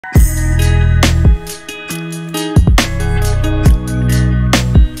Hi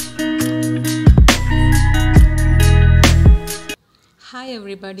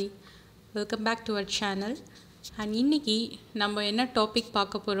everybody, welcome back to our channel. And இன்னைக்கு நம்ம என்ன டாபிக்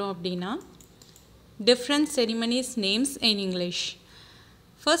பார்க்க போறோம் அப்படினா different ceremonies names in English.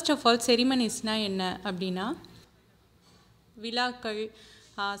 First of all, ceremonies னா என்ன அப்படினா விழாக்கள்,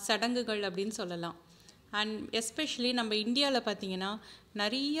 சடங்குகள் அப்படினு சொல்லலாம். And especially நம்ம இந்தியால பாத்தீங்கன்னா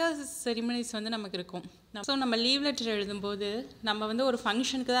நிறைய செரிமனிஸ் வந்து நமக்கு இருக்கும். ஸோ நம்ம லீவ் லெட்டர் எழுதும்போது நம்ம வந்து ஒரு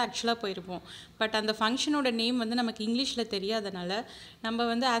ஃபங்க்ஷனுக்கு தான் ஆக்சுவலாக போயிருப்போம். பட் அந்த ஃபங்க்ஷனோட நேம் வந்து நமக்கு இங்கிலீஷில் தெரியாதனால நம்ம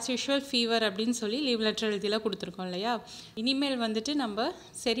வந்து ஆஸ் யூஷுவல் ஃபீவர் அப்படின்னு சொல்லி லீவ் லெட்டர் எழுதிலாம் கொடுத்துருக்கோம் இல்லையா. இனிமேல் வந்துட்டு நம்ம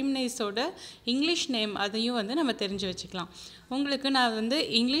செரிமனிஸோட இங்கிலீஷ் நேம் அதையும் வந்து நம்ம தெரிஞ்சு வச்சுக்கலாம். உங்களுக்கு நான் வந்து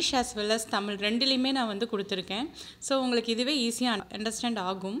English as well as Tamil ரெண்டுலேயுமே நான் வந்து கொடுத்துருக்கேன். ஸோ உங்களுக்கு இதுவே ஈஸியாக அண்டர்ஸ்டாண்ட்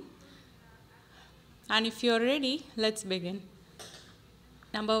ஆகும். And if you are ready, let's begin.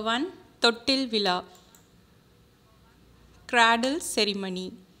 Number 1, தொட்டில் விழா, cradle ceremony.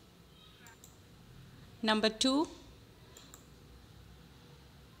 Number 2,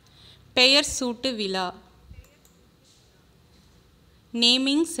 பெயர் சூட்டு விழா,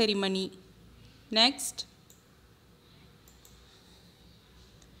 naming ceremony. Next,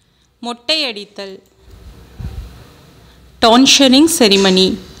 மொட்டை அடித்தல், tonsuring ceremony.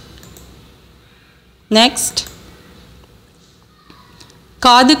 Next,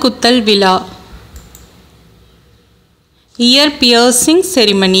 காது குத்தல் விழா, ear piercing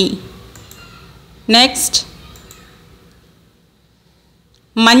ceremony. Next,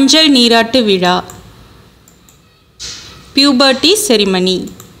 மஞ்சள் நீராட்டு விழா, puberty ceremony.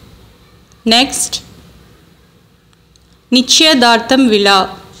 Next, நிச்சயதார்த்தம் விழா,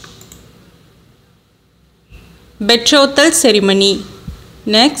 betrothal ceremony.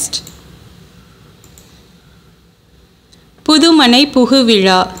 Next, புதுமனை புகு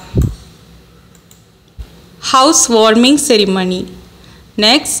விழா, house warming ceremony.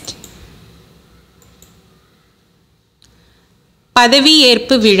 Next, பதவி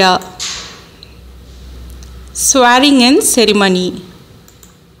ஏற்பு விழா, swearing in ceremony.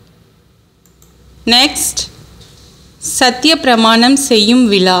 Next, சத்திய பிரமாணம் செய்யும்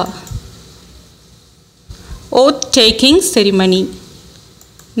விழா, oath taking ceremony.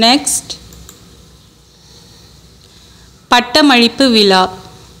 Next, பட்டமளிப்பு விழா,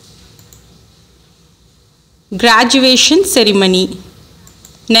 graduation ceremony.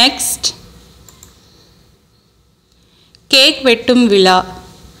 Next, கேக் வெட்டும் விழா,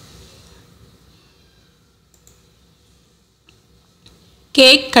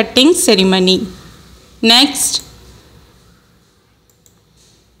 cake cutting ceremony. Next,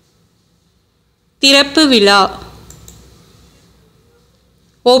 திறப்பு விழா,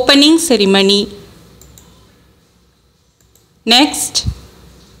 opening ceremony. Next,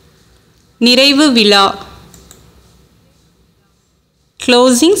 நிறைவு விழா,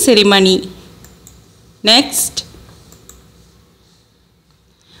 closing ceremony. Next,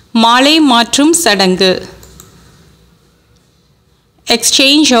 மாலை மாற்றும் சடங்கு,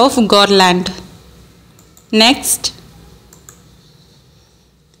 exchange of garland. Next,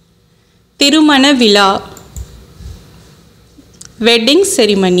 திருமண விழா, wedding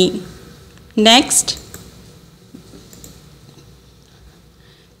ceremony. Next,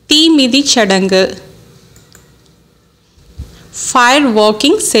 தீமிதி சடங்கு, fire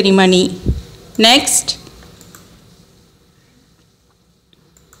walking ceremony. Next,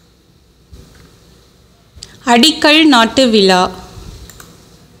 அடிக்கல் நாட்டு விழா,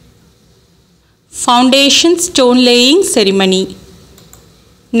 foundation stone laying ceremony.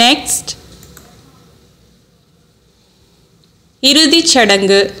 Next, இறுதிச்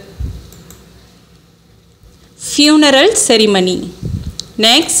சடங்கு, funeral ceremony.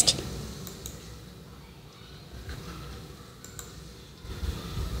 Next,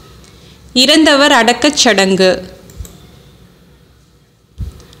 இறந்தவர் அடக்கச் சடங்கு,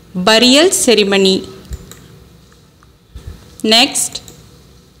 burial ceremony. Next,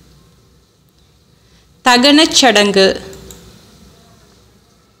 தகனச் சடங்கு,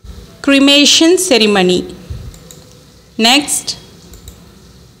 cremation ceremony. Next,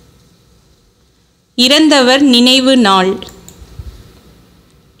 இறந்தவர் நினைவு நாள்,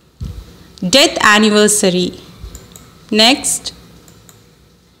 death anniversary. Next,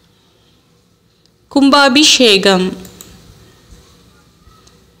 கும்பாபிஷேகம்,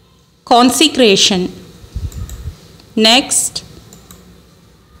 consecration. Next,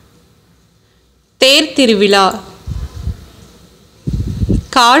 தேர் திருவிழா,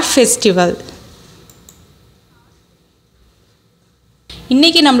 car festival.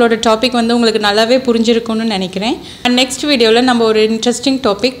 இன்றைக்கி நம்மளோட டாபிக் வந்து உங்களுக்கு நல்லாவே புரிஞ்சிருக்கும்னு நினைக்கிறேன். அண்ட் நெக்ஸ்ட் வீடியோவில் நம்ம ஒரு இன்ட்ரெஸ்டிங்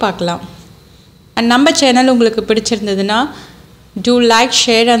டாபிக் பார்க்கலாம். அண்ட் நம்ம சேனல் உங்களுக்கு பிடிச்சிருந்ததுன்னா do like,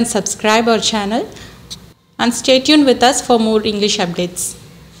 share and subscribe our channel and stay tuned with us for more English updates.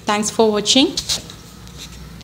 Thanks for watching.